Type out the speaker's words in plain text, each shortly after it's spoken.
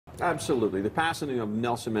Absolutely. The passing of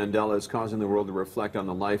Nelson Mandela is causing the world to reflect on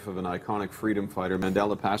the life of an iconic freedom fighter.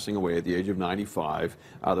 Mandela passing away at the age of 95,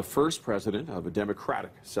 the first president of a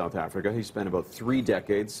democratic South Africa. He spent about 3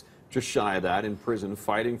 decades, just shy of that, in prison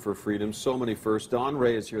fighting for freedom. So many firsts. Don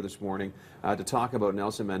Ray is here this morning to talk about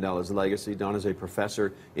Nelson Mandela's legacy. Don is a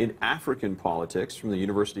professor in African politics from the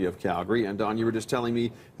University of Calgary. And Don, you were just telling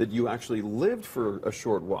me that you actually lived for a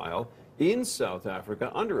short while in South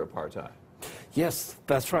Africa under apartheid. Yes,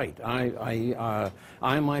 that's right. I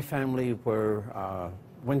and my family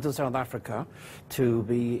went to South Africa to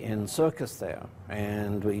be in circus there,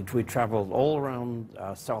 and we traveled all around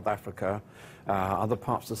South Africa, other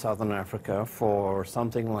parts of Southern Africa, for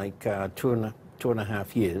something like two and a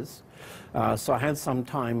half years. So I had some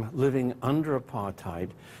time living under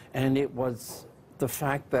apartheid, and it was the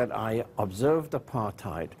fact that I observed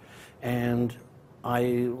apartheid, and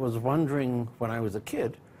I was wondering when I was a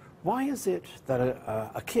kid, why is it that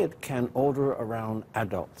a kid can order around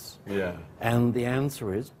adults? Yeah. And the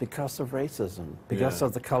answer is because of racism, because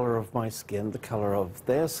of the color of my skin, the color of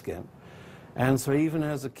their skin. And so even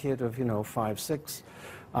as a kid of, 5, 6,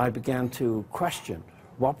 I began to question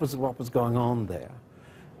what was going on there.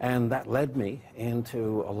 And that led me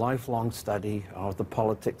into a lifelong study of the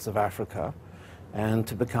politics of Africa and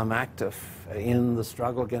to become active in the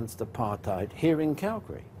struggle against apartheid here in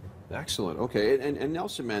Calgary. Excellent. Okay. And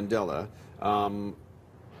Nelson Mandela,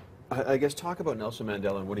 I guess talk about Nelson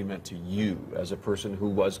Mandela and what he meant to you as a person who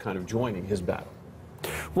was kind of joining his battle.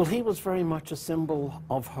 Well, he was very much a symbol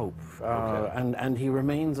of hope, and he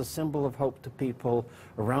remains a symbol of hope to people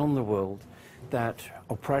around the world that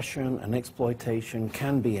oppression and exploitation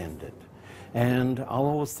can be ended. And I'll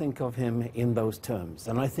always think of him in those terms.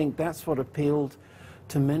 And I think that's what appealed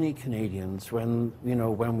to many Canadians when,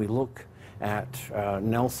 when we look at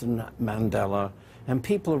Nelson Mandela and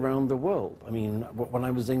people around the world. I mean, when I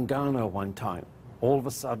was in Ghana one time, all of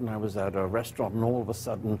a sudden I was at a restaurant and all of a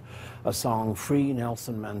sudden a song, Free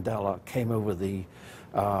Nelson Mandela, came over the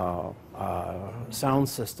sound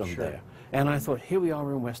system there. And I thought, here we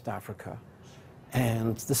are in West Africa,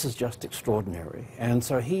 and this is just extraordinary. And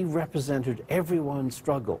so he represented everyone's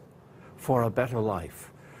struggle for a better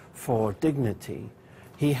life, for dignity.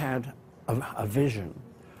 He had a vision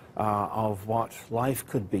of what life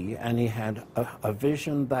could be, and he had a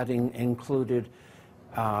vision that included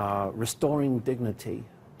restoring dignity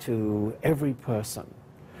to every person.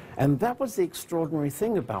 And that was the extraordinary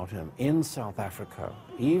thing about him in South Africa.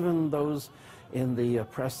 Even those in the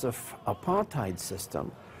oppressive apartheid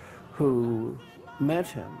system who met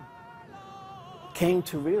him came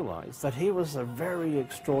to realize that he was a very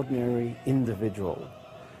extraordinary individual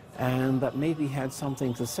and that maybe he had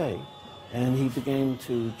something to say. And he began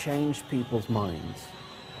to change people's minds.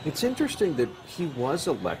 It's interesting that he was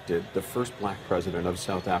elected the first black president of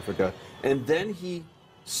South Africa, and then he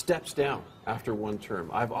steps down after one term.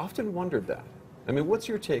 I've often wondered that. I mean, what's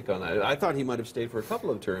your take on that? I thought he might have stayed for a couple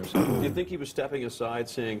of terms. Do you think he was stepping aside,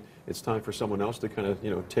 saying it's time for someone else to kind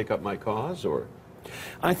of, take up my cause, or?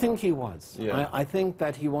 I think he was. Yeah. I think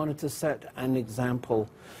that he wanted to set an example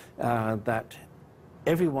that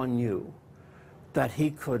everyone knew that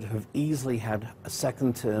he could have easily had a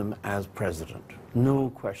second term as president. No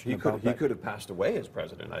question about that. He could have passed away as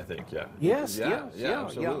president, I think, yeah. Yes,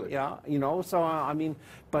 absolutely. So I mean,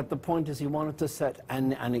 but the point is he wanted to set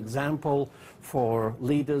an example for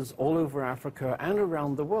leaders all over Africa and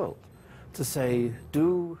around the world to say,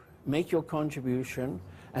 make your contribution,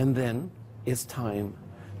 and then it's time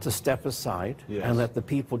to step aside and let the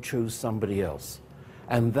people choose somebody else.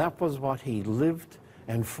 And that was what he lived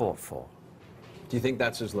and fought for. Do you think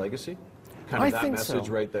that's his legacy? Kind of that message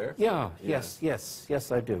right there? Yeah.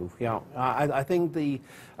 Yes, I do. Yeah, I think the,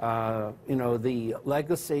 the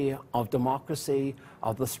legacy of democracy,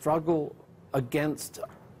 of the struggle against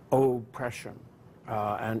oppression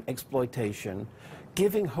and exploitation,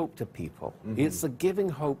 giving hope to people. It's the giving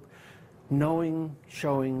hope,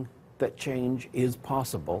 showing that change is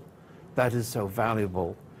possible, that is so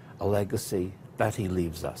valuable a legacy that he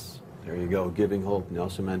leaves us. There you go, giving hope.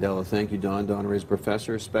 Nelson Mandela. Thank you, Don. Don Ray is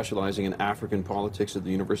professor specializing in African politics at the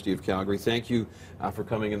University of Calgary. Thank you for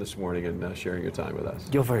coming in this morning and sharing your time with us.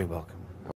 You're very welcome.